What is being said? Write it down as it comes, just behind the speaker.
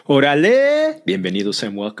Orale! Bienvenidos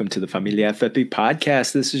and welcome to the Familia FFP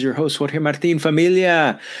podcast. This is your host, Jorge Martin.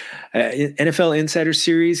 Familia. NFL Insider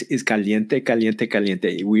Series is caliente, caliente,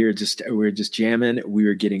 caliente. We're just jamming. We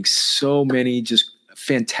are getting so many just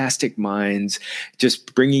fantastic minds,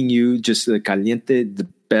 just bringing you just the caliente, the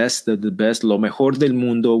best of the best, lo mejor del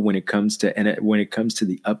mundo when it comes to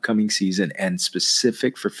the upcoming season and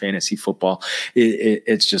specific for fantasy football.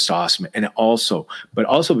 It's just awesome. And also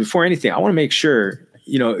before anything, I want to make sure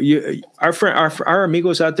our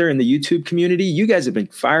amigos out there in the YouTube community, you guys have been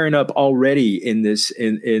firing up already in this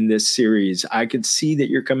series. I can see that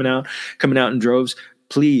you're coming out in droves.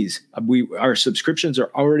 Please, our subscriptions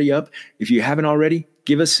are already up. If you haven't already,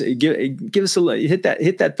 give us a hit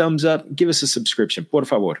that thumbs up. Give us a subscription, por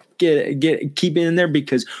favor. Keep it in there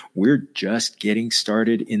because we're just getting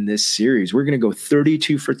started in this series. We're going to go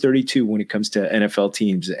 32 for 32 when it comes to NFL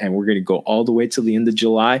teams, and we're going to go all the way till the end of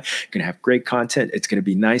July. Going to have great content. It's going to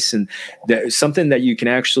be nice and something that you can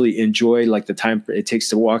actually enjoy, like the time it takes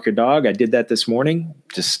to walk a dog. I did that this morning.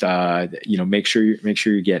 Just make sure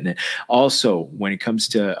you're getting it. Also, when it comes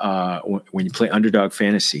to when you play Underdog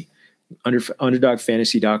Fantasy.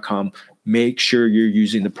 Underdogfantasy.com. Make sure you're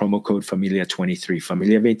using the promo code Familia23.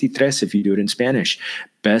 Familia 23 if you do it in Spanish.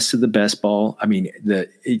 Best of the best ball. I mean, the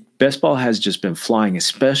best ball has just been flying,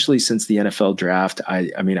 especially since the NFL draft.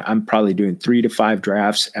 I mean, I'm probably doing 3 to 5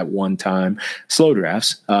 drafts at one time. Slow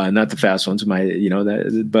drafts, not the fast ones.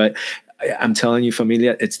 But I'm telling you,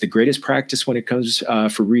 Familia, it's the greatest practice when it comes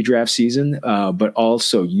for redraft season. But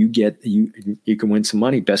also, you can win some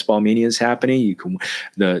money. Best Ball Mania is happening. You can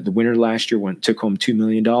the winner last year took home $2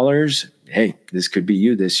 million. Hey, this could be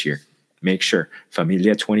you this year. Make sure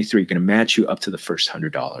Familia 23 going to match you up to the first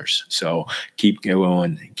 $100. So keep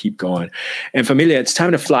going. And Familia, it's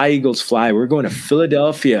time to fly, Eagles, fly. We're going to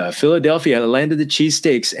Philadelphia, the land of the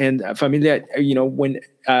cheesesteaks. And Familia,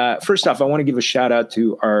 first off, I want to give a shout out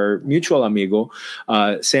to our mutual amigo,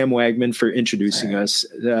 Sam Wagman, for introducing us.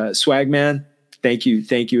 Swagman, thank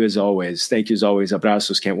you as always.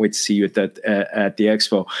 Abrazos. Can't wait to see you at the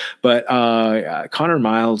expo. But Conor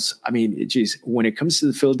Myles, I mean, geez, when it comes to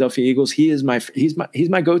the Philadelphia Eagles, he's my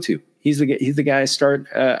go-to. He's the guy I start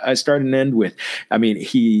and end with. I mean,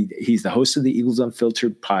 he's the host of the Eagles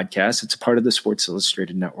Unfiltered podcast. It's a part of the Sports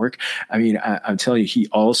Illustrated network. I mean, I'm telling you, he's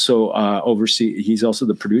also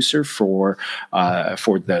the producer for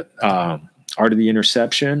the Art of the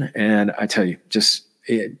Interception. And I tell you, just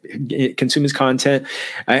consume his content.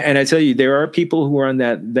 And I tell you, there are people who are on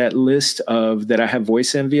that list of that I have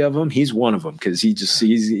voice envy of him. He's one of them because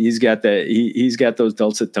he's got those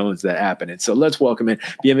dulcet tones that happen. And so let's welcome in.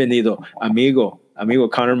 Bienvenido, amigo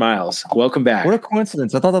Conor Myles. Welcome back. What a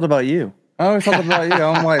coincidence. I thought that about you. I always thought that about you.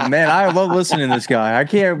 I'm like, man, I love listening to this guy. I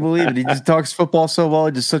can't believe it. He just talks football so well.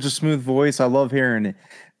 Just such a smooth voice. I love hearing it.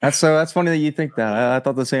 That's funny that you think that. I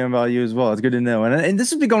thought the same about you as well. It's good to know. And this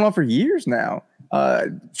has been going on for years now.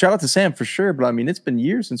 Shout out to Sam for sure, but I mean, it's been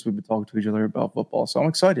years since we've been talking to each other about football, so I'm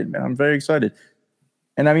excited, man. I'm very excited,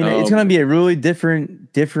 and I mean, it's going to be a really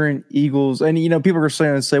different Eagles. And people are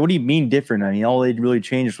saying, "What do you mean different?" I mean, all they really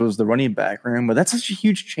changed was the running back room, but that's such a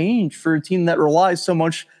huge change for a team that relies so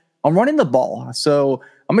much on running the ball. So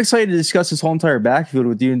I'm excited to discuss this whole entire backfield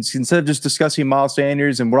with you, and instead of just discussing Miles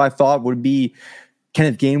Sanders and what I thought would be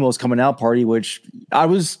Kenneth Gainwell's coming out party, which I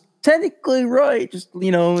was technically right, just at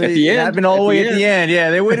the end, happened all the way at the end.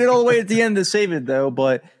 Yeah, they waited all the way at the end to save it though.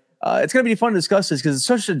 But it's going to be fun to discuss this because it's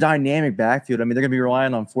such a dynamic backfield. I mean, they're going to be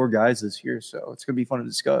relying on 4 guys this year, so it's going to be fun to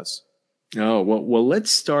discuss. Oh well.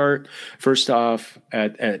 Let's start first off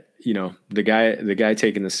at the guy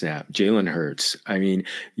taking the snap, Jalen Hurts. I mean,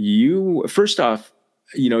 you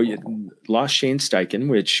lost Shane Steichen,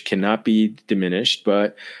 which cannot be diminished,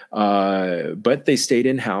 but they stayed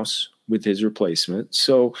in house with his replacement.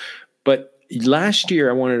 So, but last year,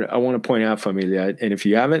 I want to point out, Familia, and if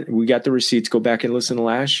you haven't, we got the receipts. Go back and listen to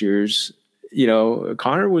last year's.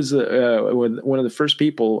 Conor was one of the first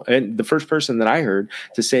people and the first person that I heard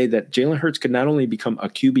to say that Jalen Hurts could not only become a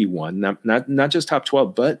QB1, not just top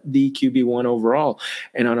 12, but the QB1 overall,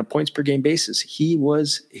 and on a points per game basis, he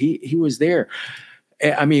was there.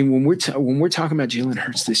 I mean, when we're talking about Jalen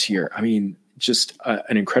Hurts this year, I mean, just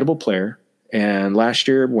an incredible player. And last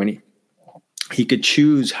year, when he could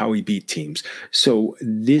choose how he beat teams. So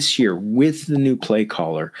this year, with the new play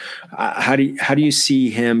caller, how do you see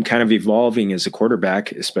him kind of evolving as a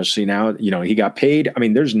quarterback, especially now? He got paid. I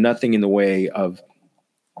mean, there's nothing in the way of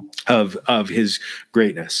his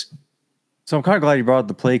greatness. So I'm kind of glad you brought up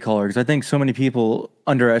the play caller because I think so many people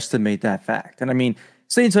underestimate that fact. And I mean,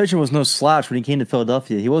 State Station was no slouch when he came to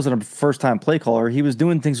Philadelphia. He wasn't a first-time play caller. He was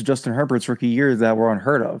doing things with Justin Herbert's rookie year that were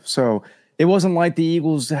unheard of. So it wasn't like the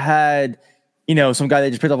Eagles had, some guy they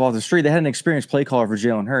just picked up off the street. They had an experienced play caller for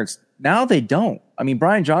Jalen Hurts. Now they don't. I mean,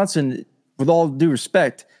 Brian Johnson, with all due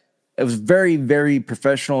respect, it was very, very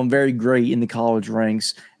professional and very great in the college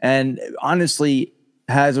ranks. And honestly,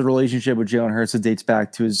 has a relationship with Jalen Hurts that dates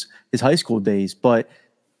back to his high school days. But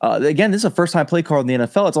again, this is a first-time play caller in the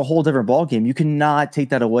NFL. It's a whole different ballgame. You cannot take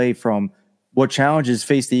that away from what challenges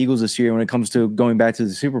face the Eagles this year when it comes to going back to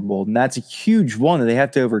the Super Bowl. And that's a huge one that they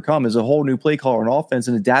have to overcome, is a whole new play caller on offense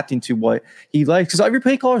and adapting to what he likes. Because every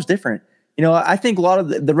play caller is different. I think a lot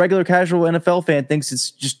of the regular casual NFL fan thinks it's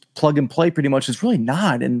just plug and play pretty much. It's really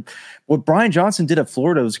not. And what Brian Johnson did at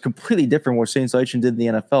Florida was completely different from what Shane Steichen did in the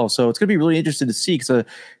NFL. So it's going to be really interesting to see, because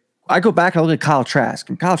I go back and I look at Kyle Trask.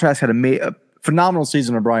 And Kyle Trask had a phenomenal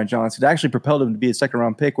season of Brian Johnson. It actually propelled him to be a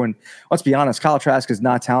second-round pick when, let's be honest, Kyle Trask is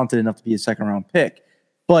not talented enough to be a second-round pick.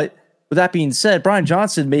 But with that being said, Brian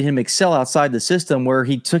Johnson made him excel outside the system, where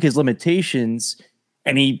he took his limitations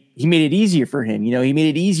and he made it easier for him. He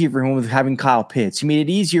made it easier for him with having Kyle Pitts. He made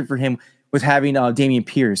it easier for him with having Dameon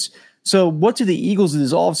Pierce. So what do the Eagles do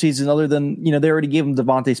this offseason other than, they already gave him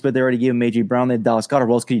Devontae Smith, they already gave him A.J. Brown, they had Dallas Goedert.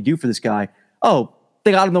 What else could you do for this guy? Oh,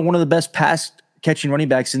 they got him to one of the best pass-catching running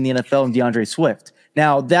backs in the NFL in DeAndre Swift.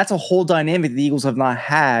 Now, that's a whole dynamic the Eagles have not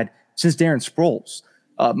had since Darren Sproles.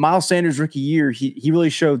 Miles Sanders' rookie year, he really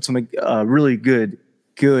showed some really good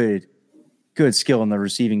skill in the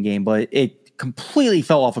receiving game, but it completely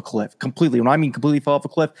fell off a cliff. Completely. When I mean completely fell off a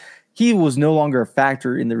cliff, he was no longer a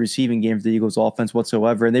factor in the receiving game for the Eagles offense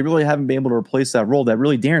whatsoever. And they really haven't been able to replace that role that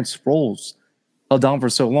really Darren Sproles held down for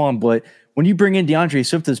so long. But when you bring in DeAndre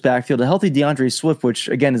Swift to this backfield, a healthy DeAndre Swift, which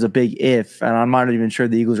again is a big if, and I'm not even sure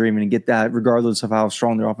the Eagles are even going to get that regardless of how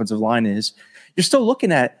strong their offensive line is, you're still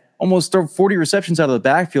looking at almost 40 receptions out of the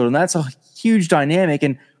backfield. And that's a huge dynamic.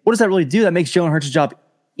 And what does that really do? That makes Jalen Hurts' job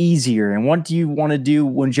easier. And what do you want to do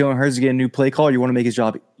when Jalen Hurts get a new play call? You want to make his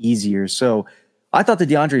job easier. So I thought the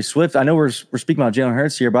DeAndre Swift, I know we're speaking about Jalen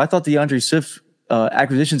Hurts here, but I thought the DeAndre Swift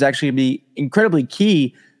acquisition is actually going to be incredibly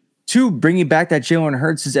key to bringing back that Jalen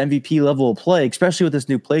Hurts' MVP level of play, especially with this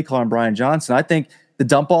new play call on Brian Johnson. I think the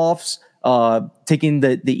dump offs, taking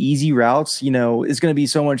the easy routes, is going to be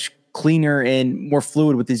so much cleaner and more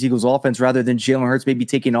fluid with this Eagles offense, rather than Jalen Hurts maybe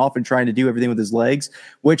taking off and trying to do everything with his legs,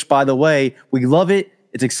 which, by the way, we love it.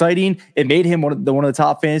 It's exciting. It made him one of the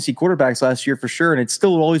top fantasy quarterbacks last year for sure, and it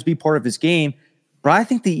still will always be part of his game. But I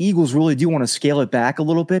think the Eagles really do want to scale it back a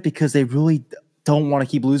little bit, because they really don't want to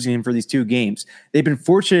keep losing him for these 2 games. They've been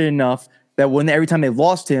fortunate enough that every time they've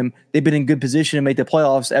lost him, they've been in good position to make the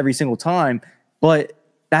playoffs every single time. But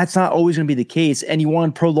that's not always going to be the case. And you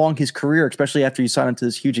want to prolong his career, especially after you sign him to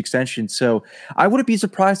this huge extension. So I wouldn't be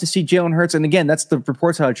surprised to see Jalen Hurts. And again, that's the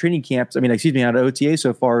reports out of training camps. Out of OTA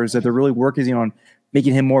so far, is that they're really working on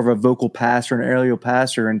making him more of a vocal passer, an aerial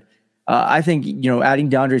passer. And I think, adding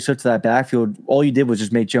DeAndre Swift to that backfield, all you did was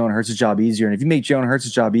just make Jalen Hurts' job easier. And if you make Jalen Hurts'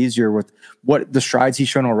 job easier with what the strides he's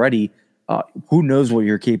shown already, who knows what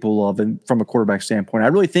you're capable of, and from a quarterback standpoint. I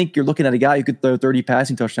really think you're looking at a guy who could throw 30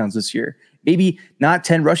 passing touchdowns this year. Maybe not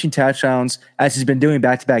 10 rushing touchdowns as he's been doing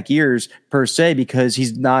back-to-back years per se, because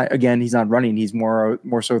he's not running. He's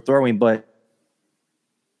more so throwing, but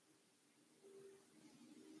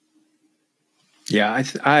yeah,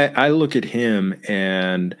 I look at him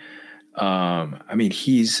and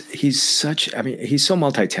he's so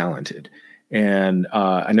multi-talented. And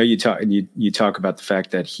I know you talk about the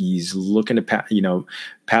fact that he's looking to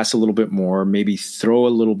pass a little bit more, maybe throw a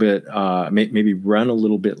little bit, maybe run a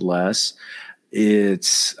little bit less.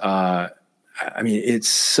 It's I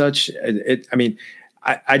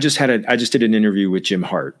just did an interview with Jim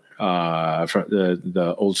Hart, from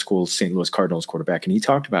the old school St. Louis Cardinals quarterback. And he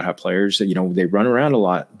talked about how players, they run around a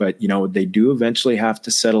lot, but, they do eventually have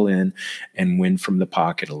to settle in and win from the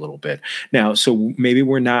pocket a little bit. Now, maybe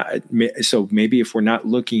if we're not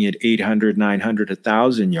looking at 800, 900,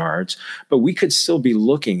 1,000 yards, but we could still be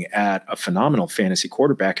looking at a phenomenal fantasy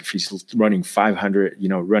quarterback if he's running 500,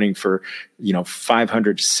 running for,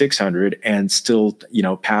 500 to 600 and still,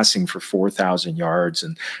 passing for 4,000 yards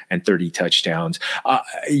and 30 touchdowns.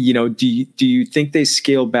 Do you think they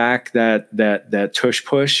scale back that tush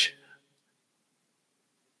push?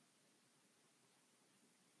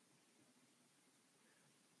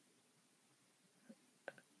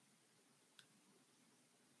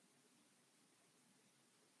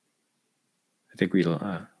 I think we.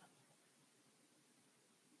 Can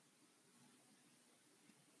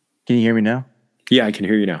you hear me now? Yeah, I can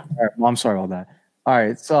hear you now. All right, well, I'm sorry about that. All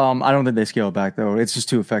right, so I don't think they scale it back though. It's just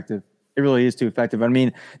too effective. It really is too effective. I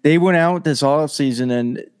mean, they went out this offseason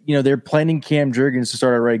and, they're planning Cam Jurgens to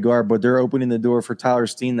start at right guard, but they're opening the door for Tyler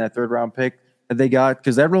Steen, that 3rd-round pick that they got,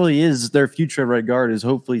 because that really is their future right guard, is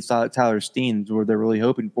hopefully Tyler Steen, is what they're really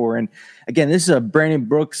hoping for. And again, this is a Brandon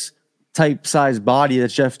Brooks type size body that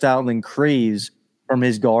Jeff Stoutland craves from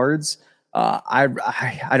his guards. I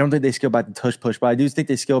don't think they scale back the tush push, but I do think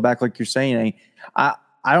they scale back, like you're saying. I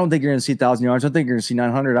don't think you're going to see 1,000 yards. I don't think you're going to see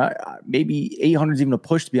 900. Maybe 800 is even a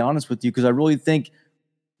push, to be honest with you, because I really think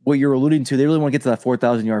what you're alluding to, they really want to get to that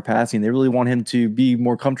 4,000 yard passing. They really want him to be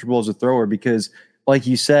more comfortable as a thrower because, like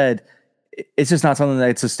you said, it's just not something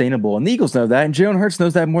that's sustainable. And the Eagles know that, and Jalen Hurts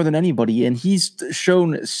knows that more than anybody. And he's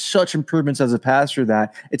shown such improvements as a passer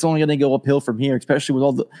that it's only going to go uphill from here, especially with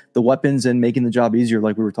all the weapons and making the job easier,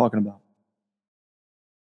 like we were talking about.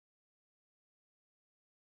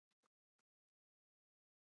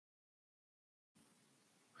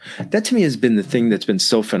 That to me has been the thing that's been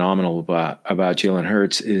so phenomenal about Jalen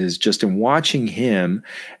Hurts, is just in watching him,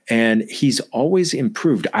 and he's always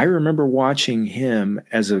improved. I remember watching him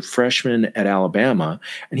as a freshman at Alabama,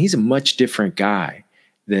 and he's a much different guy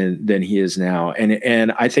than he is now.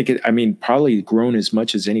 And I think probably grown as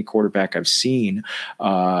much as any quarterback I've seen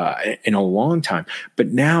in a long time. But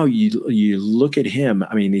now you look at him.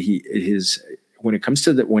 I mean, when it comes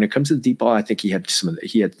to the deep ball, I think he had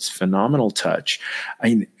phenomenal touch. I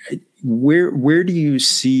mean, where do you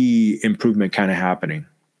see improvement kind of happening?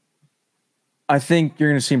 I think you're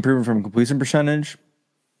going to see improvement from completion percentage,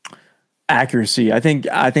 accuracy. I think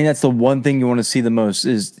that's the one thing you want to see the most.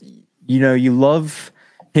 Is, you love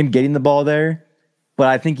him getting the ball there, but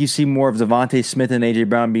I think you see more of Devontae Smith and AJ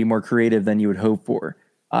Brown be more creative than you would hope for.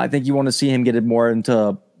 I think you want to see him get it more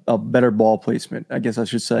into a better ball placement, I guess I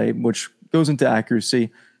should say, which goes into accuracy.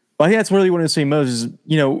 But I think that's really what I want to see most is,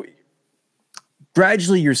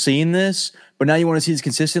 gradually you're seeing this, but now you want to see this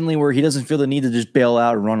consistently where he doesn't feel the need to just bail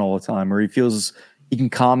out and run all the time, or he feels he can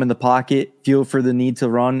calm in the pocket, feel for the need to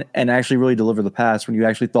run, and actually really deliver the pass when you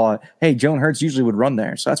actually thought, hey, Jalen Hurts usually would run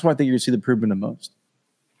there. So that's why I think you're going to see the improvement the most.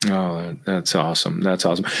 Oh, that's awesome. That's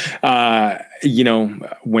awesome.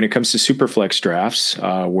 When it comes to super flex drafts,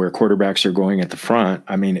 where quarterbacks are going at the front,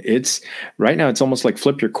 I mean, right now it's almost like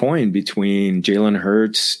flip your coin between Jalen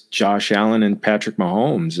Hurts, Josh Allen, and Patrick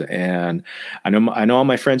Mahomes. And I know all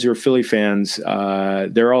my friends who are Philly fans,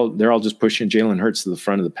 they're all just pushing Jalen Hurts to the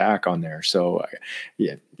front of the pack on there. So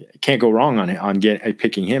yeah, can't go wrong on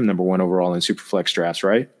picking him number one overall in super flex drafts,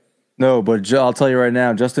 right? No, but I'll tell you right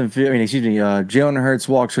now, Jalen Hurts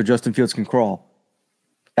walks so Justin Fields can crawl.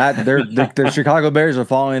 The Chicago Bears are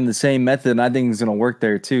following the same method, and I think it's going to work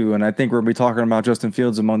there too. And I think we're going to be talking about Justin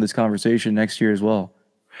Fields among this conversation next year as well.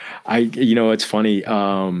 It's funny.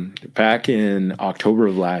 Back in October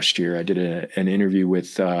of last year, I did an interview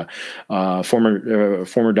with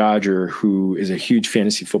former Dodger who is a huge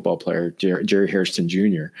fantasy football player, Jerry Hairston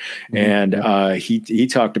Jr. And he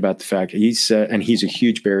talked about the fact, he said, and he's a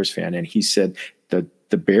huge Bears fan, and he said that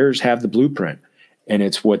the Bears have the blueprint, and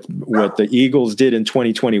it's what the Eagles did in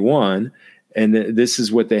 2021. And this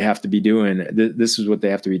is what they have to be doing. This is what they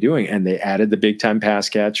have to be doing. And they added the big time pass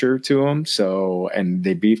catcher to them. So, and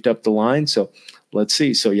they beefed up the line. So let's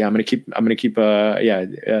see. So yeah, I'm going to keep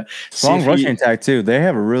strong rushing attack too. They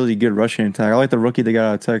have a really good rushing attack. I like the rookie they got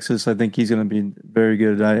out of Texas. I think he's going to be very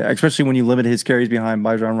good. Especially when you limit his carries behind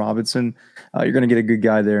Bijan Robinson, you're going to get a good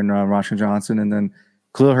guy there in Roshan Johnson. And then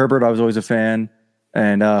Khalil Herbert, I was always a fan.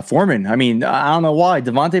 And Foreman, I mean, I don't know why.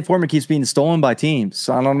 Devontae Foreman keeps being stolen by teams.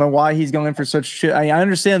 I don't know why he's going for such shit. I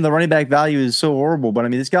understand the running back value is so horrible, but I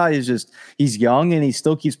mean, this guy is he's young and he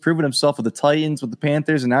still keeps proving himself with the Titans, with the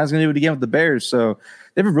Panthers, and now he's going to do it again with the Bears. So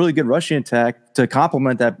they have a really good rushing attack to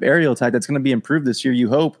complement that aerial attack that's going to be improved this year, you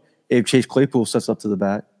hope, if Chase Claypool steps up to the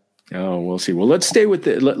bat. Oh, we'll see. Well, let's stay with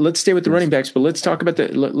the running backs, but let's talk about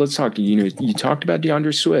you talked about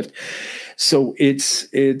DeAndre Swift. So it's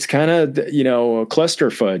kind of, a cluster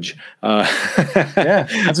fudge. Yeah,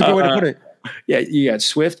 that's a good way to put it. Yeah, you got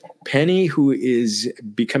Swift, Penny, who is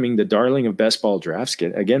becoming the darling of best ball drafts.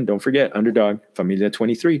 Again, don't forget, underdog, Familia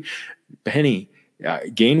 23. Penny,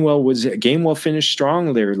 Gainwell finished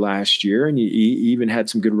strong there last year, and he even had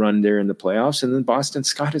some good run there in the playoffs. And then Boston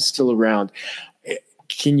Scott is still around.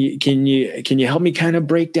 Can you help me kind of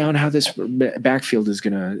break down how this backfield is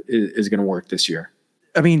gonna work this year?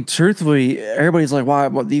 I mean, truthfully, everybody's like, why?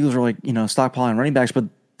 Well, the Eagles are like, stockpiling running backs, but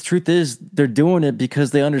the truth is they're doing it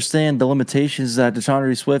because they understand the limitations that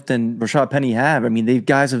DeAndre Swift and Rashad Penny have. I mean, these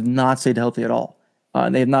guys have not stayed healthy at all.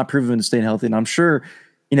 And they have not proven to stay healthy. And I'm sure,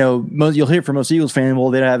 you'll hear from most Eagles fans, well,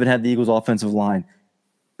 they haven't had the Eagles offensive line.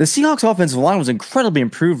 The Seahawks offensive line was incredibly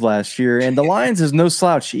improved last year, and the Lions is no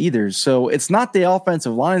slouch either. So it's not the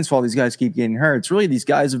offensive line's fault these guys keep getting hurt. It's really these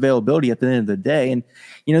guys' availability at the end of the day. And,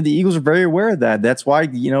 the Eagles are very aware of that. That's why,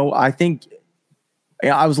 I think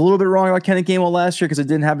I was a little bit wrong about Kenneth Gainwell last year because it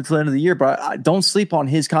didn't happen until the end of the year, but I don't sleep on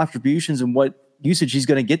his contributions and what usage he's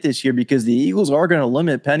going to get this year, because the Eagles are going to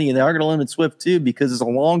limit Penny and they are going to limit Swift too, because it's a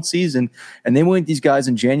long season and they want these guys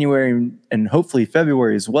in January and hopefully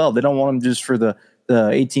February as well. They don't want them just for the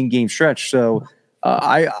 18 game stretch. So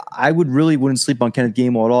I wouldn't sleep on Kenneth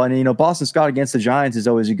Gainwell at all. And, Boston Scott against the Giants is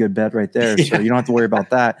always a good bet right there. So you don't have to worry about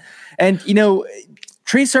that. And,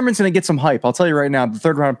 Trey Sermon's going to get some hype. I'll tell you right now, the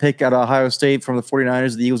 3rd round pick out of Ohio State from the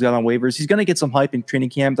 49ers, the Eagles got on waivers. He's going to get some hype in training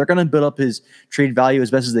camp. They're going to build up his trade value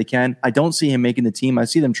as best as they can. I don't see him making the team. I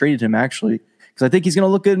see them traded him actually, because I think he's going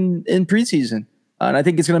to look good in preseason. And I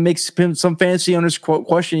think it's going to make some fantasy owners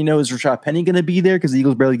question, is Rashad Penny going to be there? Because the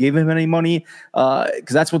Eagles barely gave him any money. Because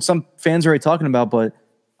that's what some fans are already talking about, but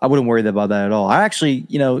I wouldn't worry about that at all. I actually,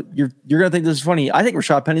 you're going to think this is funny. I think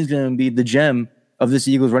Rashad Penny's going to be the gem of this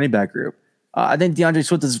Eagles running back group. I think DeAndre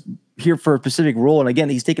Swift is here for a specific role. And again,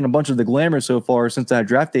 he's taken a bunch of the glamour so far since that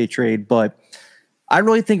draft day trade. But I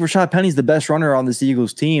really think Rashad Penny's the best runner on this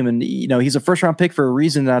Eagles team. And, he's a 1st round pick for a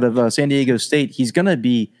reason out of San Diego State. He's going to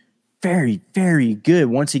be very, very good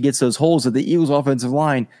once he gets those holes that the Eagles offensive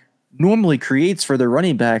line normally creates for their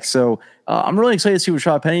running back. So I'm really excited to see what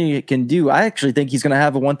Rashad Penny can do. I actually think he's going to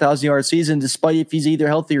have a 1,000-yard season despite if he's either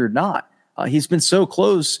healthy or not. He's been so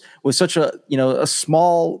close with such a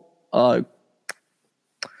small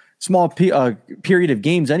period of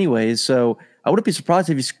games anyways. So I wouldn't be surprised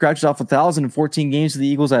if he scratches off 1,014 games to the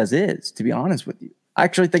Eagles as is, to be honest with you. I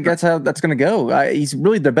actually think that's how that's going to go. He's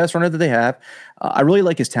really the best runner that they have. I really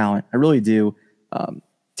like his talent. I really do.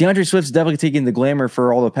 DeAndre Swift's definitely taking the glamour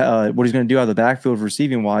for all the what he's going to do out of the backfield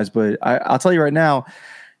receiving wise. But I'll tell you right now,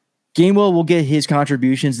 Gainwell will get his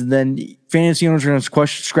contributions, and then fantasy owners are going to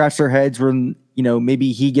scratch their heads when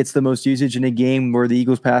maybe he gets the most usage in a game where the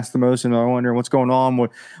Eagles pass the most, and I wonder what's going on.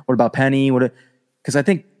 What about Penny? Because I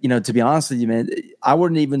think to be honest with you, man, I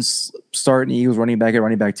wouldn't even start an Eagles running back at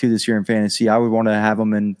running back 2 this year in fantasy. I would want to have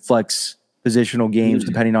them in flex positional games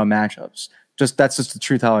depending on matchups. That's just the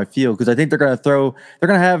truth how I feel, because I think they're going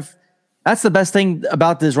to have. That's the best thing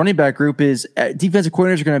about this running back group is defensive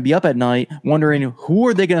coordinators are going to be up at night wondering who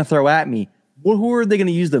are they going to throw at me? Who are they going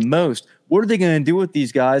to use the most? What are they going to do with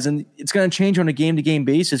these guys? And it's going to change on a game-to-game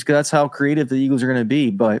basis because that's how creative the Eagles are going to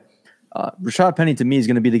be. But Rashad Penny, to me, is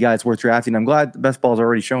going to be the guy that's worth drafting. I'm glad the best ball is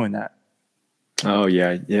already showing that. Oh,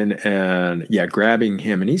 yeah. And grabbing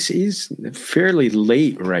him. And he's fairly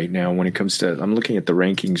late right now when it comes to – I'm looking at the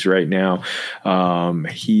rankings right now.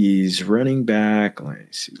 He's running back. Let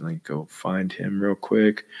me go find him real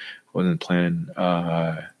quick. Wasn't planning.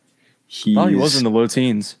 He was in the low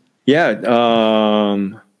teens. Yeah.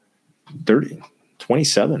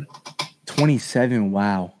 27. 27,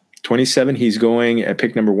 wow. 27, he's going at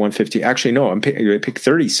pick number 150. Actually, no, I'm pick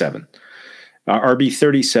 37. RB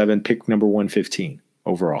 37, pick number 115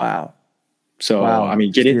 overall. Wow. So I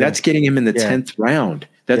mean, that's getting him in the 10th round.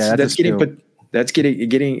 That's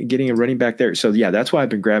getting a running back there. So yeah, that's why I've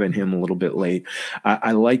been grabbing him a little bit late.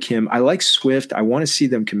 I like him. I like Swift. I want to see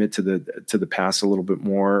them commit to the pass a little bit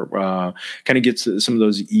more. Kind of gets some of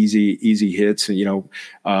those easy hits. Kind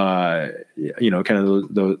of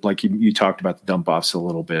the like you talked about the dump offs a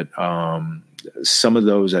little bit. Some of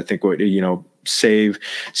those I think save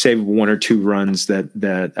 1 or 2 runs that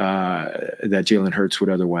Jalen Hurts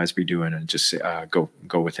would otherwise be doing, and just go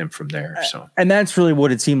with him from there. So, and that's really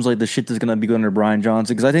what it seems like the shit is going to be going under Brian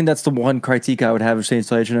Johnson, because I think that's the one critique I would have of Shane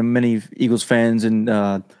Steichen, and many Eagles fans and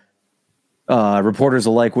reporters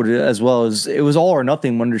alike would, as well, as it was all or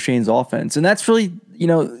nothing under Shane's offense, and that's really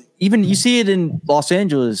even you see it in Los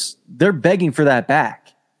Angeles, they're begging for that back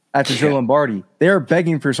after Joe Lombardi. They're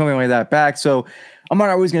begging for something like that back. So I'm not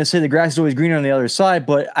always going to say the grass is always greener on the other side,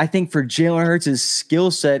 but I think for Jalen Hurts'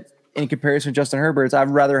 skill set in comparison to Justin Herbert's, I'd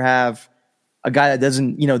rather have a guy that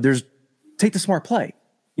doesn't, take the smart play.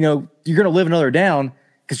 You're going to live another down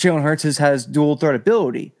because Jalen Hurts has dual threat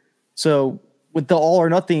ability. So with the all or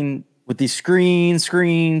nothing, with the screen,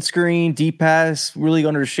 deep pass, really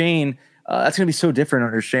under Shane, that's going to be so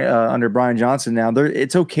different under Brian Johnson now.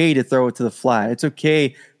 It's okay to throw it to the flat. It's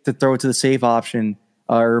okay to throw it to the safe option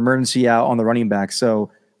or emergency out on the running back. So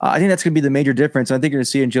I think that's going to be the major difference. I think you're going to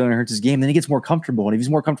see it in Jalen Hurts' game. Then he gets more comfortable. And if he's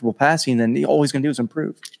more comfortable passing, then all he's going to do is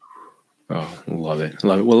improve. Oh, love it.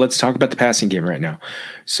 Well, let's talk about the passing game right now.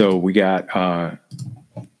 So we got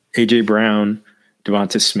A.J. Brown,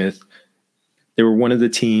 Devonta Smith. They were one of the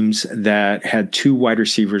teams that had 2 wide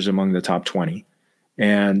receivers among the top 20.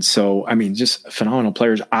 And so, I mean, just phenomenal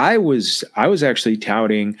players. I was actually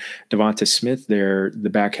touting Devonta Smith there the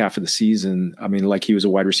back half of the season. I mean, like he was a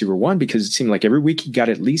wide receiver 1, because it seemed like every week he got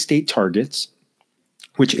at least 8 targets.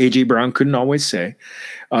 which AJ Brown couldn't always say,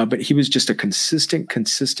 but he was just a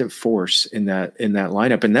consistent force in that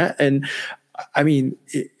lineup. And I mean,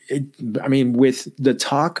 with the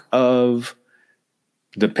talk of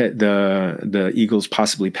the Eagles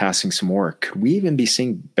possibly passing some more, could we even be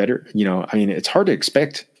seeing better? It's hard to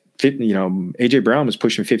expect. AJ Brown was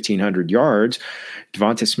pushing 1,500 yards.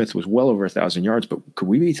 Devontae Smith was well over 1,000 yards. But could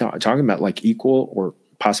we be talking about like equal or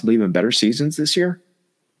possibly even better seasons this year?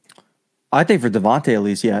 I think for Devontae at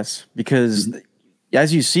least, yes, because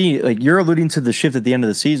as you see, like you're alluding to the shift at the end of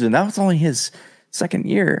the season. That was only his second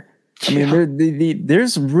year. I mean,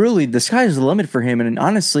 there's really the sky is the limit for him, and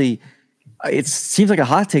honestly, it seems like a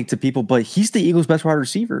hot take to people, but he's the Eagles' best wide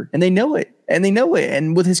receiver, and they know it.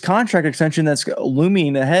 And with his contract extension that's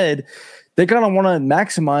looming ahead, they're going to want to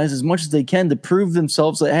maximize as much as they can to prove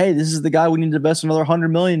themselves that, hey, this is the guy we need to invest another $100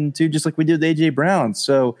 million into, just like we did with AJ Brown.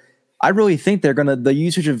 So I really think the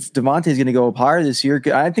usage of Devontae is going to go up higher this year.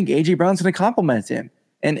 I think AJ Brown's going to complement him.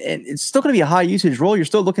 And it's still going to be a high usage role. You're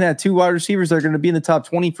still looking at two wide receivers that are going to be in the top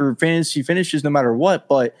 20 for fantasy finishes no matter what.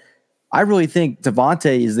 But I really think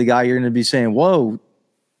Devontae is the guy you're going to be saying, whoa,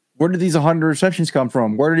 where did these 100 receptions come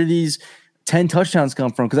from? Where did these 10 touchdowns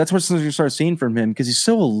come from? Because that's what you start seeing from him, because he's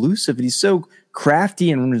so elusive and he's so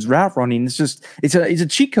crafty in his route running. It's a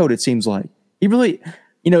cheat code, it seems like. He really,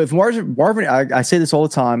 if Marvin, I say this all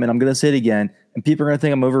the time, and I'm going to say it again, and people are going to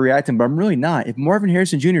think I'm overreacting, but I'm really not. If Marvin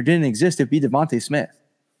Harrison Jr. didn't exist, it'd be Devontae Smith.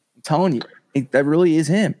 I'm telling you, that really is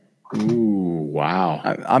him. Ooh, wow.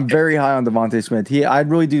 I'm very high on Devontae Smith. I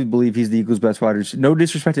really do believe he's the Eagles' best wide receiver. No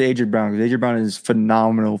disrespect to AJ Brown, because AJ Brown is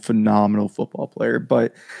phenomenal football player.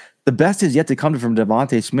 But the best is yet to come from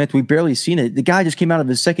Devontae Smith. We've barely seen it. The guy just came out of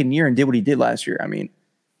his second year and did what he did last year. I mean,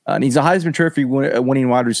 and he's a Heisman Trophy winning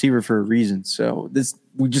wide receiver for a reason. So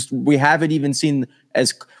we haven't even seen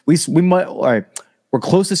as we might. All right, we're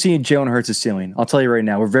close to seeing Jalen Hurts' ceiling. I'll tell you right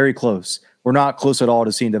now, we're very close. We're not close at all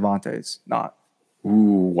to seeing Devontae's. Not. Ooh,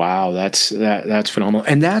 wow, that's phenomenal,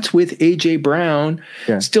 and that's with AJ Brown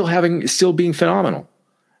still being phenomenal,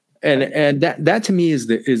 and that to me is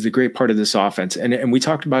the great part of this offense, and we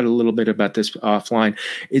talked about a little bit about this offline.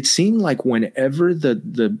 It seemed like whenever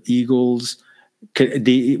the Eagles,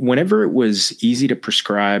 whenever it was easy to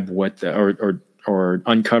prescribe what or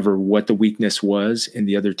uncover what the weakness was in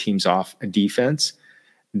the other team's defense,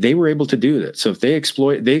 they were able to do that. So if they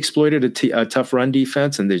exploited a tough run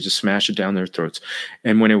defense, and they just smashed it down their throats.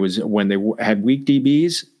 And when they had weak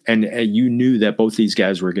DBs, and you knew that both these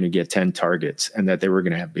guys were going to get 10 targets and that they were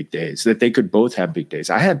going to have big days, that they could both have big days.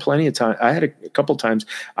 I had plenty of time. I had a couple times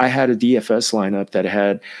I had a DFS lineup that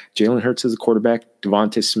had Jalen Hurts as a quarterback,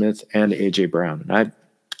 Devontae Smith, and AJ Brown. And I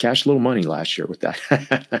cashed a little money last year with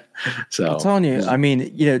that. So I'm telling you, I mean,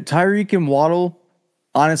 Tyreek and Waddle,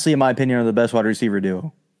 honestly, in my opinion, are the best wide receiver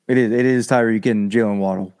duo. It is Tyreek and Jalen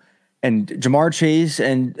Waddle. And Jamar Chase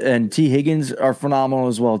and T. Higgins are phenomenal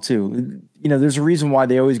as well, too. There's a reason why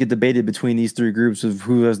they always get debated between these three groups of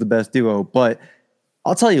who has the best duo. But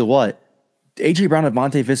I'll tell you what, A.J. Brown and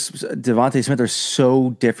Devontae Smith are so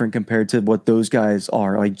different compared to what those guys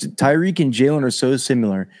are. Like, Tyreek and Jalen are so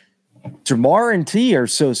similar. Jamar and T are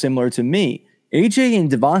so similar to me. A.J.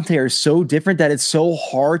 and Devontae are so different that it's so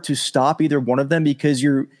hard to stop either one of them, because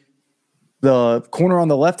the corner on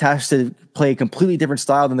the left has to play a completely different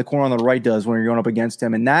style than the corner on the right does when you're going up against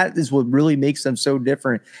him. And that is what really makes them so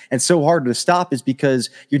different and so hard to stop, is because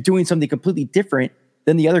you're doing something completely different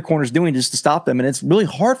than the other corner's doing just to stop them. And it's really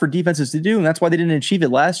hard for defenses to do. And that's why they didn't achieve it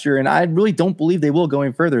last year. And I really don't believe they will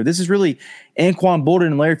going further. This is really Anquan Bolden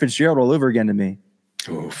and Larry Fitzgerald all over again to me.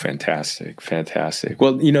 Oh, fantastic.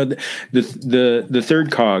 Well, the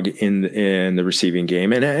third cog in the receiving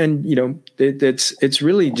game, and it's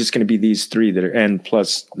really just going to be these three that are, and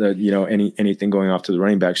plus anything going off to the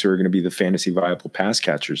running backs who are going to be the fantasy viable pass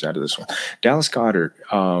catchers out of this one. Dallas Goedert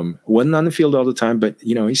wasn't on the field all the time, but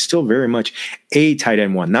he's still very much a tight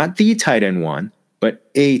end one, not the tight end one,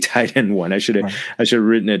 but a tight end one. I should have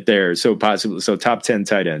written it there. So top 10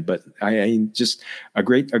 tight end, but I just a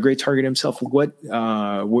great target himself. What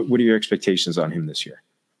are your expectations on him this year?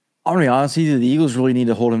 I'll be honest with you, the Eagles really need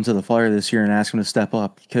to hold him to the fire this year and ask him to step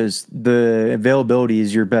up, because the availability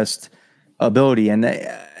is your best ability, and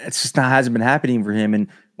it's just hasn't been happening for him. And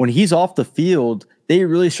when he's off the field, they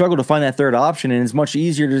really struggle to find that third option, and it's much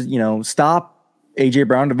easier to stop AJ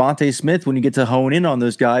Brown, Devontae Smith when you get to hone in on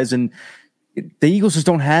those guys. And the Eagles just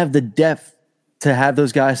don't have the depth to have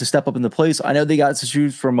those guys to step up in the place. I know they got to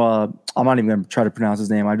choose from, I'm not even going to try to pronounce his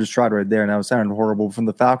name. I just tried right there, and that was sounding horrible, from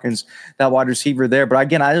the Falcons, that wide receiver there. But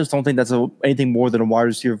again, I just don't think that's anything more than a wide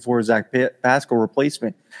receiver for a Zach Pascal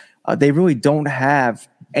replacement. They really don't have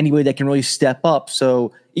anybody that can really step up.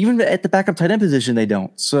 So even at the backup tight end position, they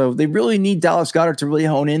don't. So they really need Dallas Goedert to really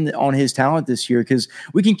hone in on his talent this year, because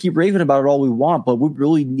we can keep raving about it all we want, but we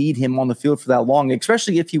really need him on the field for that long,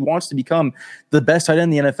 especially if he wants to become the best tight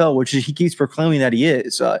end in the NFL, which he keeps proclaiming that he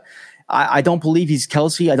is. I don't believe he's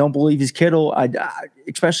Kelsey. I don't believe he's Kittle.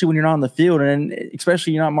 Especially when you're not on the field, and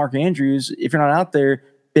especially you're not Mark Andrews. If you're not out there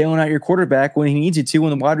bailing out your quarterback when he needs you to, when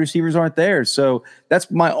the wide receivers aren't there. So that's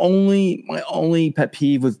my only pet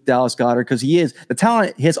peeve with Dallas Goedert, because he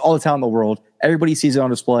has all the talent in the world. Everybody sees it on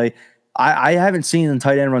display. I haven't seen the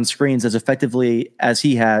tight end run screens as effectively as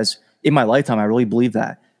he has in my lifetime. I really believe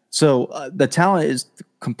that. So the talent is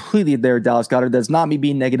completely there. Dallas Goedert. That's not me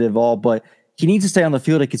being negative at all, but he needs to stay on the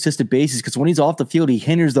field on a consistent basis, because when he's off the field, he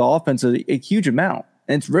hinders the offense a huge amount.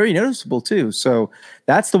 And it's very noticeable too. So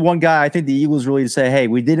that's the one guy I think the Eagles really say, hey,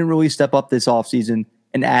 we didn't really step up this offseason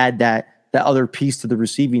and add that other piece to the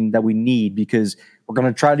receiving that we need, because we're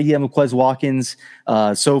going to try to get him Quez Watkins.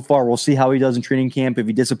 So far, we'll see how he does in training camp. If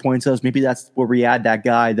he disappoints us, maybe that's where we add that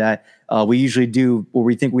guy that we usually do, where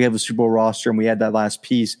we think we have a Super Bowl roster and we add that last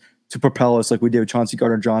piece to propel us, like we did with Chauncey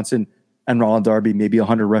Gardner-Johnson and Ronald Darby, maybe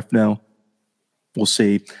 100 ref no. We'll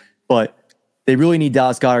see. But they really need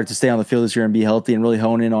Dallas Goedert to stay on the field this year and be healthy and really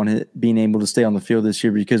hone in on it, being able to stay on the field this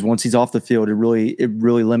year, because once he's off the field, it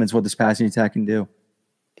really limits what this passing attack can do.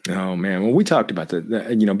 Oh man, well, we talked about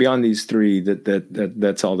that. Beyond these three,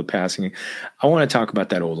 that's all the passing. I want to talk about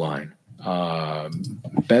that old line.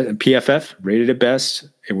 PFF rated it best.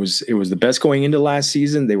 It was the best going into last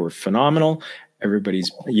season. They were phenomenal.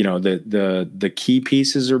 Everybody's, the key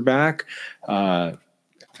pieces are back.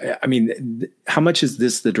 How much is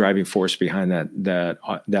this the driving force behind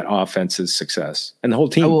that offense's success and the whole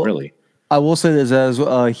team? Really, I will say this as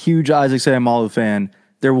a huge Isaac Seumalo fan.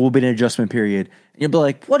 There will be an adjustment period. And you'll be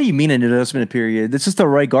like, "What do you mean an adjustment period? This is the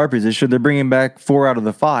right guard position. They're bringing back 4 out of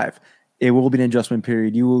the 5. It will be an adjustment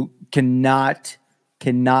period. You cannot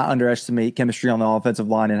underestimate chemistry on the offensive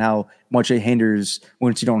line and how much it hinders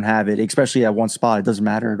once you don't have it, especially at one spot. It doesn't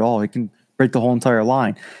matter at all. It can break the whole entire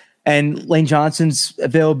line." And Lane Johnson's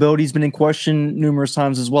availability has been in question numerous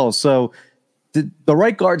times as well. So the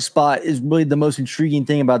right guard spot is really the most intriguing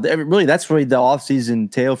thing about that's really the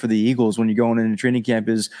offseason tale for the Eagles when you're going into training camp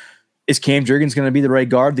is Cam Jurgens going to be the right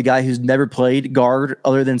guard, the guy who's never played guard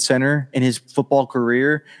other than center in his football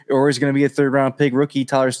career, or is going to be a 3rd-round pick rookie,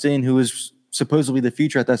 Tyler Steen, who is supposedly the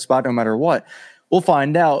future at that spot no matter what? We'll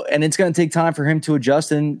find out. And it's going to take time for him to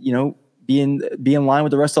adjust and, be in line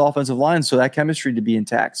with the rest of the offensive line, so that chemistry to be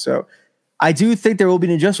intact. So I do think there will be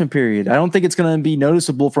an adjustment period. I don't think it's going to be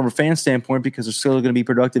noticeable from a fan standpoint, because they're still going to be a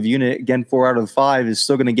productive unit. Again, 4 out of the 5 is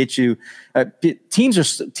still going to get you.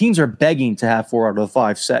 Teams are begging to have 4 out of the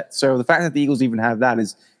 5 set. So the fact that the Eagles even have that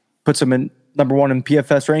puts them in number 1 in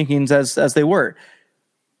PFS rankings as they were.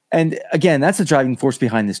 And again, that's the driving force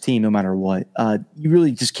behind this team, no matter what. You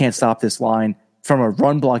really just can't stop this line. From a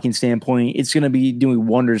run blocking standpoint, it's going to be doing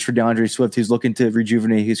wonders for DeAndre Swift, who's looking to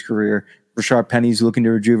rejuvenate his career. Rashard Penny's looking to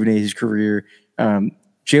rejuvenate his career.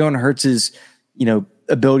 Jalen Hurts'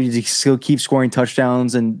 ability to still keep scoring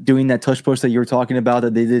touchdowns and doing that touch push that you were talking about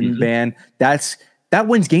that they didn't ban. That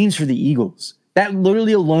wins games for the Eagles. That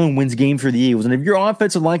literally alone wins games for the Eagles. And if your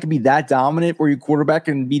offensive line can be that dominant, or your quarterback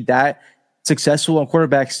can be that successful on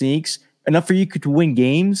quarterback sneaks, enough for you to win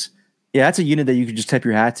games. Yeah, that's a unit that you could just tip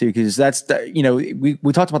your hat to, because that's we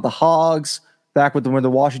talked about the Hogs back with the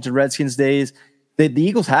Washington Redskins days. The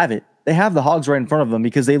Eagles have it. They have the Hogs right in front of them,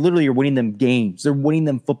 because they literally are winning them games. They're winning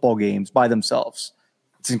them football games by themselves.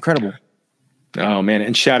 It's incredible. Oh man!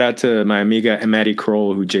 And shout out to my amiga and Maddie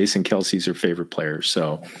Kroll, who Jason Kelsey's her favorite player.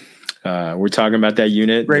 So we're talking about that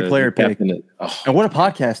unit. Great player pick. And what a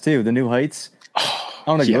podcast too, The New Heights. I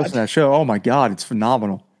want to go to that show. Oh my God, it's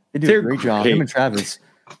phenomenal. They do a great job. Him and Travis.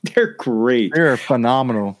 They're great. They're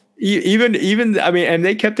phenomenal. Even and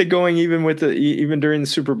they kept it going even during the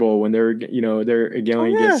Super Bowl when they're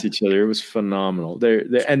going against each other. It was phenomenal.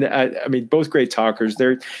 Both great talkers.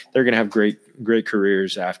 They're going to have great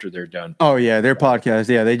careers after they're done. Oh yeah, their podcast.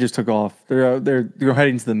 Yeah, they just took off. They're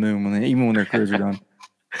heading to the moon even when their careers are done.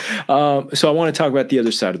 So I want to talk about the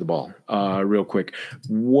other side of the ball real quick.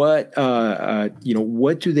 What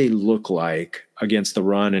do they look like against the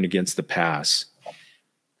run and against the pass?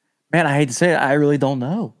 Man, I hate to say it, I really don't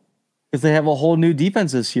know, because they have a whole new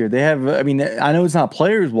defense this year. They have, I know it's not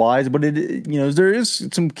players wise, but there is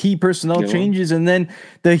some key personnel changes, and then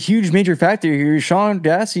the huge major factor here is Sean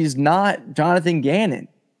Dassey is not Jonathan Gannon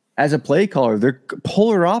as a play caller. They're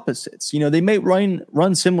polar opposites. They may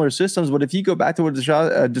run similar systems, but if you go back to what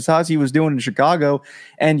Dassey was doing in Chicago,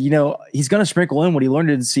 and he's going to sprinkle in what he learned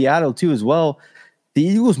in Seattle too as well. the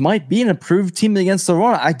Eagles might be an improved team against the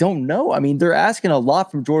run. I don't know. I mean, they're asking a lot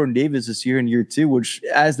from Jordan Davis this year in year 2, which,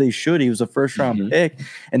 as they should, he was a first-round pick.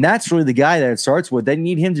 And that's really the guy that it starts with. They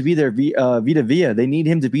need him to be their Vita Vea. They need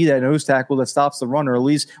him to be that nose tackle that stops the run, or at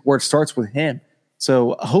least where it starts with him.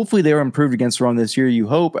 So hopefully they were improved against the run this year, you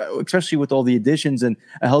hope, especially with all the additions and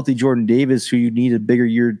a healthy Jordan Davis, who you need a bigger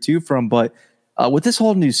year 2 from. But with this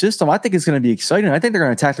whole new system, I think it's going to be exciting. I think they're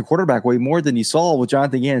going to attack the quarterback way more than you saw with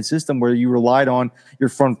Jonathan Gannon's system, where you relied on your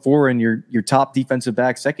front four and your top defensive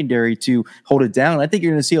back secondary to hold it down. I think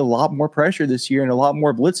you're going to see a lot more pressure this year and a lot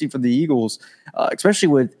more blitzing from the Eagles, especially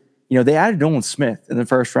with, they added Nolan Smith in the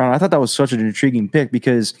first round. I thought that was such an intriguing pick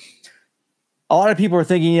because a lot of people are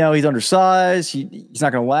thinking, he's undersized. He's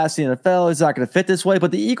not going to last in the NFL. He's not going to fit this way. But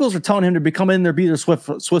the Eagles are telling him to come in there, be their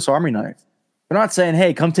Swiss Army knife. They're not saying,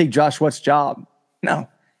 hey, come take Josh Sweat's job. No.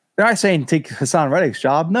 They're not saying take Hassan Reddick's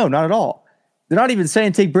job. No, not at all. They're not even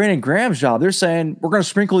saying take Brandon Graham's job. They're saying we're going to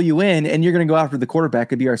sprinkle you in and you're going to go after the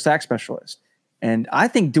quarterback and be our sack specialist. And I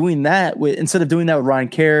think doing that instead of doing that with Ryan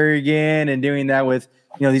Kerrigan and doing that with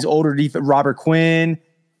these older Robert Quinn,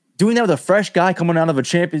 doing that with a fresh guy coming out of a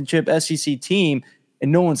championship SEC team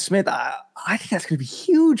and Nolan Smith, I think that's going to be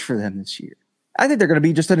huge for them this year. I think they're going to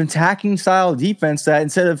be just an attacking style defense that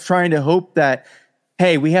instead of trying to hope that,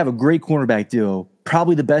 hey, we have a great cornerback duo,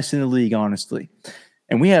 probably the best in the league, honestly,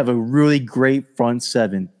 and we have a really great front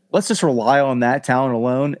seven. Let's just rely on that talent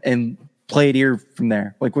alone and play it here from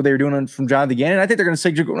there, like what they were doing from Jonathan Gannon. I think they're going to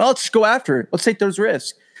say, well, let's just go after it. Let's take those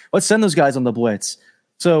risks. Let's send those guys on the blitz.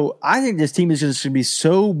 So I think this team is just going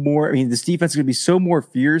to be this defense is going to be so more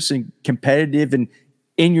fierce and competitive and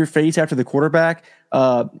in your face after the quarterback.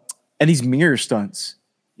 And these mirror stunts,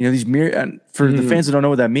 these mirror, for the fans that don't know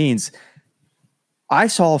what that means, I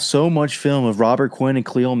saw so much film of Robert Quinn and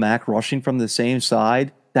Khalil Mack rushing from the same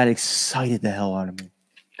side that excited the hell out of me.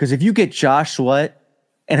 Because if you get Josh Sweat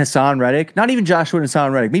and Hassan Reddick, not even Josh Sweat and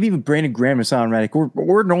Hassan Reddick, maybe even Brandon Graham and Hassan Reddick,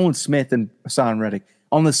 or Nolan Smith and Hassan Reddick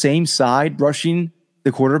on the same side rushing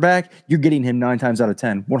the quarterback, you're getting him 9 times out of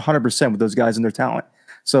 10, 100% with those guys and their talent.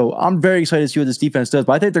 So I'm very excited to see what this defense does,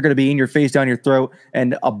 but I think they're going to be in your face, down your throat,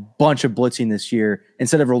 and a bunch of blitzing this year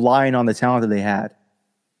instead of relying on the talent that they had.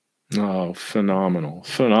 Oh, phenomenal.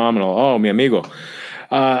 Oh, mi amigo.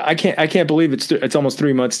 I can't believe it's almost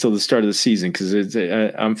 3 months till the start of the season because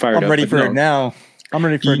I'm fired up. I'm ready for it now.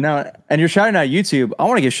 And you're shouting out YouTube. I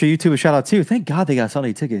want to give YouTube a shout out too. Thank God they got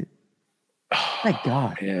Sunday Ticket. Thank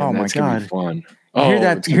God. Man, oh my God. Fun. You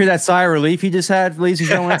hear that sigh of relief he just had, ladies and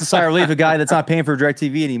gentlemen? That's a sigh of relief. A guy that's not paying for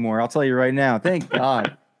DirecTV anymore. I'll tell you right now. Thank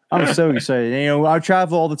God. I'm so excited. And, I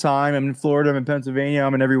travel all the time. I'm in Florida. I'm in Pennsylvania.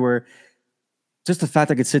 I'm in everywhere. Just the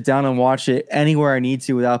fact I could sit down and watch it anywhere I need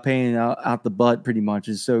to without paying out the butt pretty much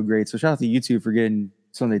is so great. So shout out to YouTube for getting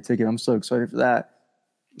Sunday Ticket. I'm so excited for that.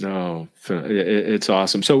 No, it's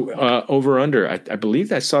awesome. So over under, I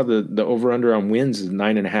believe I saw the over under on wins is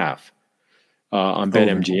 9.5 on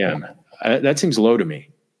BetMGM. That seems low to me.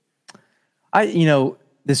 The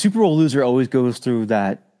Super Bowl loser always goes through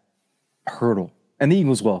that hurdle, and the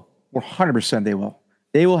Eagles will. 100% they will.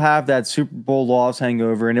 They will have that Super Bowl loss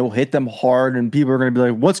hangover, and it will hit them hard, and people are going to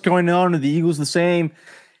be like, what's going on? Are the Eagles the same?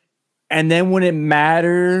 And then when it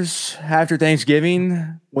matters after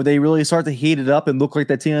Thanksgiving, when they really start to heat it up and look like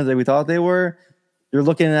that team that we thought they were, you're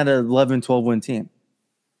looking at an 11, 12-win team.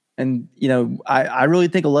 And, I really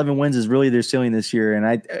think 11 wins is really their ceiling this year.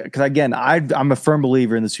 And because again, I'm a firm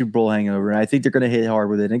believer in the Super Bowl hangover, and I think they're going to hit hard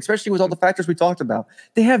with it. And especially with all the factors we talked about,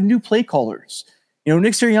 they have new play callers.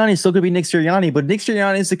 Nick Sirianni is still going to be Nick Sirianni, but Nick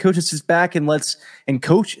Sirianni is the coach that sits back and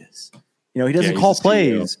coaches. He doesn't call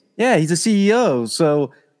plays. Yeah, he's a CEO.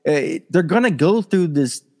 So they're going to go through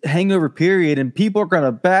this hangover period, and people are going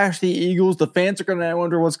to bash the Eagles. The fans are going to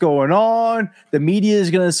wonder what's going on. The media is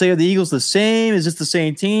going to say, are the Eagles the same? Is this the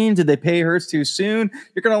same team? Did they pay Hurts too soon?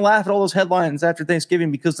 You're going to laugh at all those headlines after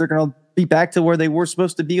Thanksgiving because they're going to be back to where they were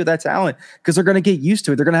supposed to be with that talent because they're going to get used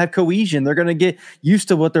to it. They're going to have cohesion. They're going to get used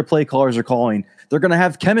to what their play callers are calling. They're going to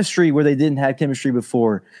have chemistry where they didn't have chemistry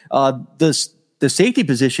before. The safety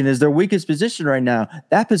position is their weakest position right now.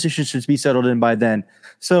 That position should be settled in by then.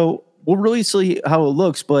 So we'll really see how it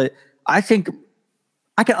looks, but I think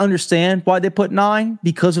I can understand why they put 9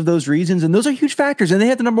 because of those reasons, and those are huge factors, and they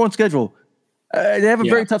have the number 1 schedule. They have a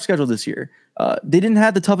very tough schedule this year. They didn't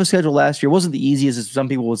have the toughest schedule last year. It wasn't the easiest, as some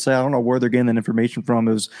people would say. I don't know where they're getting that information from.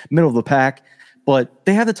 It was middle of the pack, but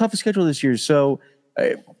they have the toughest schedule this year, so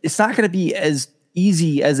it's not going to be as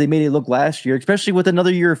easy as they made it look last year, especially with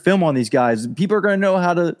another year of film on these guys. People are going to know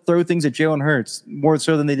how to throw things at Jalen Hurts more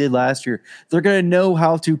so than they did last year. They're going to know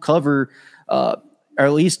how to cover or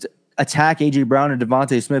at least attack AJ Brown and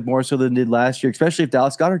Devontae Smith more so than they did last year, especially if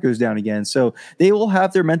Dallas Goedert goes down again. So they will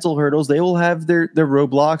have their mental hurdles, they will have their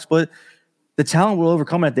roadblocks, but the talent will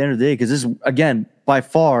overcome it at the end of the day, because this is, again, by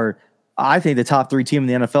far, I think the top 3 team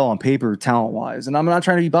in the NFL on paper, talent wise. And I'm not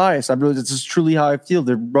trying to be biased. This is truly how I feel.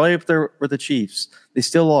 They're right up there with the Chiefs. They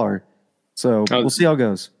still are. So we'll see how it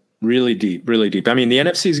goes. Really deep, really deep. I mean, the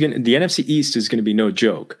NFC East is going to be no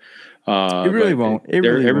joke. It really won't.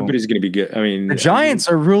 Everybody's going to be good. I mean, the Giants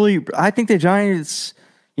are really. I think the Giants.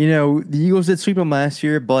 The Eagles did sweep them last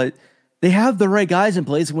year, but they have the right guys in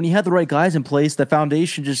place. When you have the right guys in place, the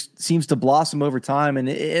foundation just seems to blossom over time, and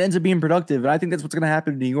it ends up being productive. And I think that's what's going to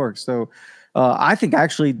happen in New York. So I think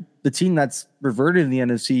actually the team that's reverted in the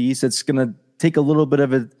NFC East, that's going to take a little bit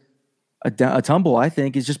of a tumble, I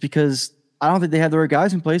think, is just because I don't think they have the right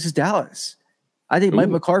guys in place, is Dallas. I think Mike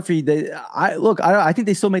McCarthy, I think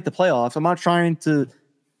they still make the playoffs. I'm not trying to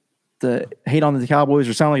hate on the Cowboys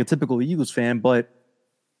or sound like a typical Eagles fan, but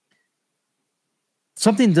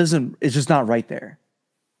something is just not right there.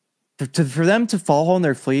 For them to fall on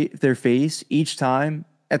their face each time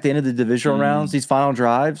at the end of the divisional rounds, these final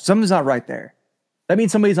drives, something's not right there. That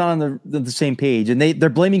means somebody's not on the same page, and they're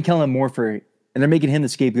blaming Kellen Moore for it, and they're making him the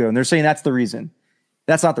scapegoat, and they're saying that's the reason.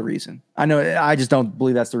 That's not the reason. I know. I just don't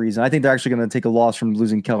believe that's the reason. I think they're actually going to take a loss from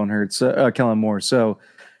losing Kellen Moore. So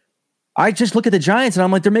I just look at the Giants and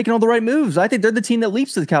I'm like, they're making all the right moves. I think they're the team that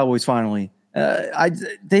leaps to the Cowboys finally.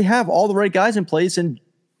 They have all the right guys in place, and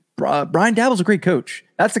Brian Daboll's a great coach.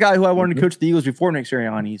 That's the guy who I wanted to coach the Eagles before Nick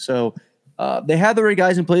Sirianni. So they have the right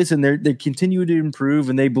guys in place, and they continue to improve,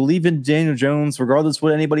 and they believe in Daniel Jones, regardless of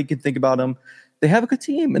what anybody can think about him. They have a good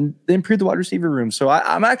team, and they improved the wide receiver room. So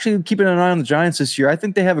I'm actually keeping an eye on the Giants this year. I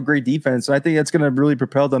think they have a great defense, and I think that's going to really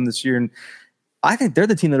propel them this year. And I think they're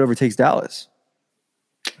the team that overtakes Dallas.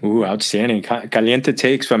 Ooh, outstanding. Caliente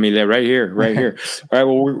takes, familia, right here. All right,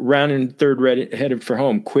 well, we're rounding third headed for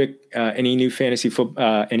home. Quick, any new fantasy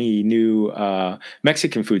football, any new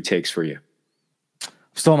Mexican food takes for you?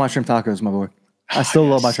 Still my shrimp tacos, my boy. I still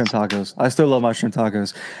love my shrimp tacos.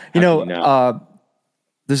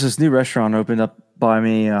 There's this new restaurant opened up by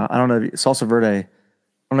me. I don't know, Salsa Verde. I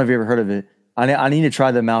don't know if you ever heard of it. I need to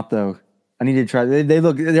try them out though. I need to try.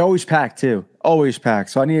 They're always packed too. Always packed.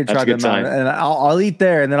 So I need to try them out, and I'll eat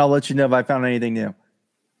there, and then I'll let you know if I found anything new.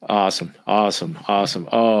 Awesome.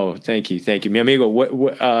 Oh, thank you, mi amigo.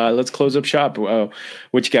 Let's close up shop. What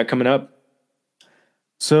you got coming up?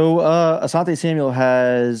 So Asante Samuel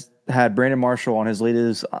has had Brandon Marshall on his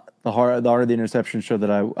latest the Art of the Interception show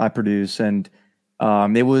that I produce, and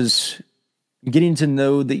it was getting to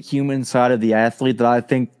know the human side of the athlete that I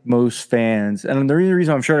think most fans, and the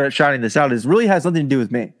reason I'm shouting this out is really has nothing to do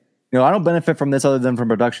with me. I don't benefit from this other than from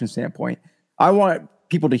a production standpoint. I want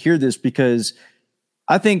people to hear this because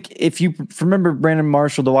I think if you remember Brandon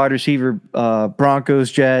Marshall, the wide receiver,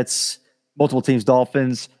 Broncos, Jets, multiple teams,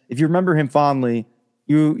 Dolphins, if you remember him fondly,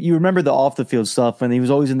 you remember the off the field stuff, and he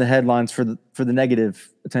was always in the headlines for the negative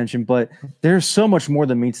attention. But there's so much more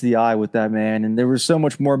than meets the eye with that man, and there was so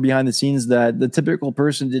much more behind the scenes that the typical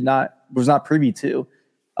person was not privy to.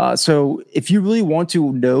 So if you really want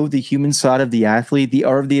to know the human side of the athlete, the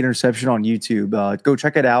Art of the Interception on YouTube, go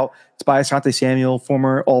check it out. It's by Asante Samuel,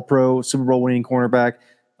 former All-Pro, Super Bowl winning cornerback.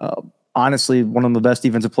 Honestly, one of the best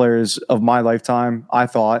defensive players of my lifetime, I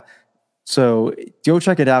thought. So go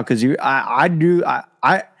check it out, because I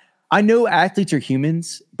know athletes are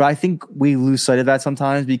humans, but I think we lose sight of that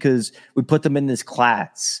sometimes because we put them in this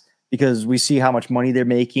class because we see how much money they're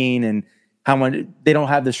making and how much they don't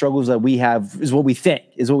have the struggles that we have, is what we think,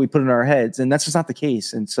 is what we put in our heads. And that's just not the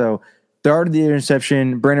case. And so the Art of the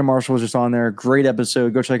Interception, Brandon Marshall was just on there. Great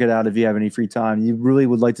episode. Go check it out if you have any free time. You really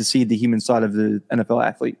would like to see the human side of the NFL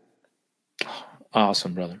athlete.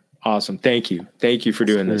 Awesome, brother. Awesome. Thank you for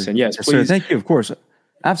doing this. And yes, please. Sir, thank you. Of course.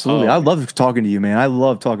 Absolutely. I love talking to you, man. I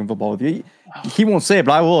love talking football with you. He won't say it,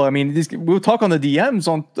 but I will. I mean, we'll talk on the DMs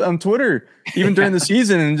on Twitter, even during the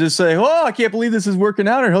season, and just say, "Oh, I can't believe this is working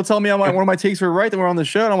out." Or he'll tell me one of my takes were right, then we're on the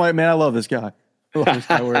show, and I'm like, "Man, I love this guy."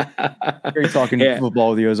 Great talking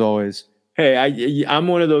football with you as always. Hey, I'm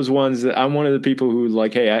one of those ones that I'm one of the people who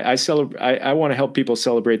like, hey, I celebrate. I want to help people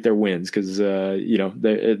celebrate their wins because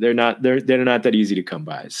they're not that easy to come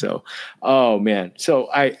by. So, oh man, so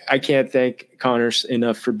I can't thank Conor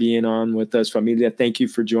enough for being on with us, familia. Thank you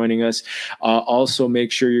for joining us. Also,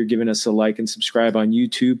 make sure you're giving us a like and subscribe on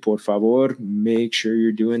YouTube, por favor. Make sure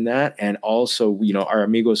you're doing that, and also, our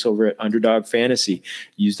amigos over at Underdog Fantasy,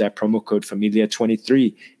 use that promo code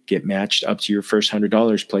Familia23. get matched up to your first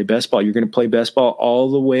 $100. Play best ball. You're going to play best ball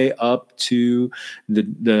all the way up to the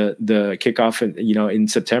kickoff, in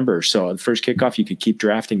September. So the first kickoff, you could keep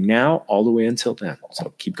drafting now all the way until then.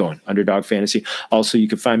 So keep going. Underdog Fantasy. Also, you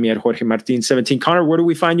can find me at Jorge Martin 17. Conor, where do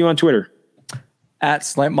we find you on Twitter? At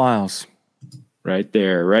Snipe Myles. Right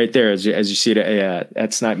there, as you see it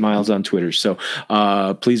at Snipe Myles on Twitter. So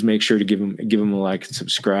please make sure to give him a like and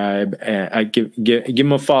subscribe. Give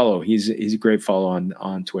him a follow. He's a great follow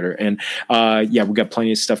on Twitter. And we got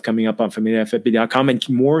plenty of stuff coming up on familiafp.com and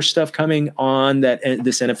more stuff coming on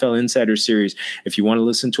this NFL Insider series. If you want to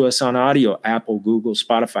listen to us on audio, Apple, Google,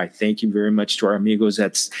 Spotify. Thank you very much to our amigos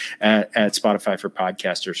at Spotify for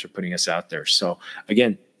podcasters for putting us out there. So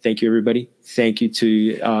again, thank you, everybody. Thank you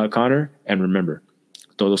to Conor. And remember,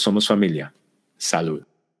 todos somos familia. Salud.